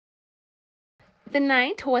The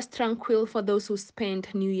night was tranquil for those who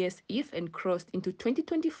spent New Year's Eve and crossed into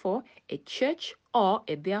 2024 at church or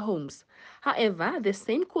at their homes. However, the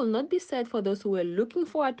same could not be said for those who were looking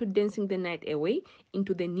forward to dancing the night away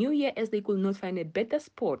into the new year as they could not find a better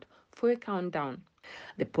spot for a countdown.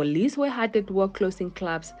 The police were hard at work closing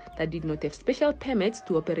clubs that did not have special permits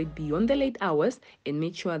to operate beyond the late hours and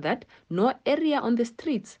made sure that no area on the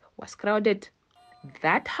streets was crowded.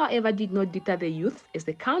 That, however, did not deter the youth as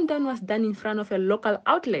the countdown was done in front of a local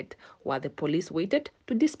outlet while the police waited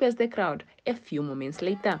to disperse the crowd a few moments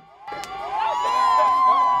later.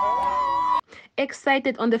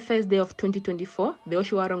 Excited on the first day of 2024, the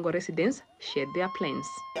Otjiwarongo residents shared their plans.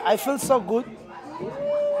 I feel so good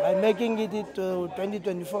by making it to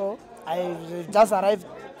 2024. I just arrived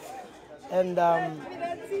and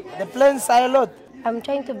the plans are a lot. I'm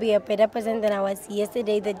trying to be a better person than I was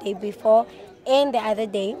yesterday, the day before, and the other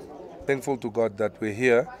day. Thankful to God that we're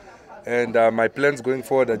here, and my plans going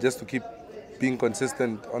forward are just to keep being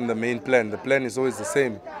consistent on the main plan. The plan is always the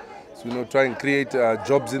same. So, try and create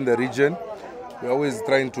jobs in the region. We're always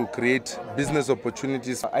trying to create business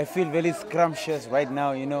opportunities. I feel very scrumptious right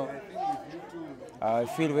now, I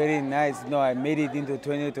feel very nice. I made it into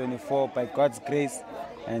 2024 by God's grace,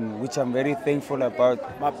 and which I'm very thankful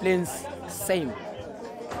about. My plans same.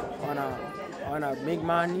 I wanna make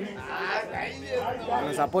money. I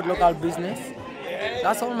wanna support local business.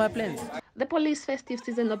 That's all my plans. The police festive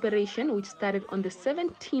season operation, which started on the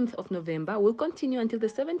 17th of November, will continue until the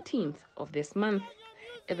 17th of this month.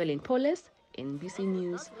 Evelyn Poles, NBC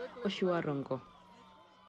News, Otjiwarongo.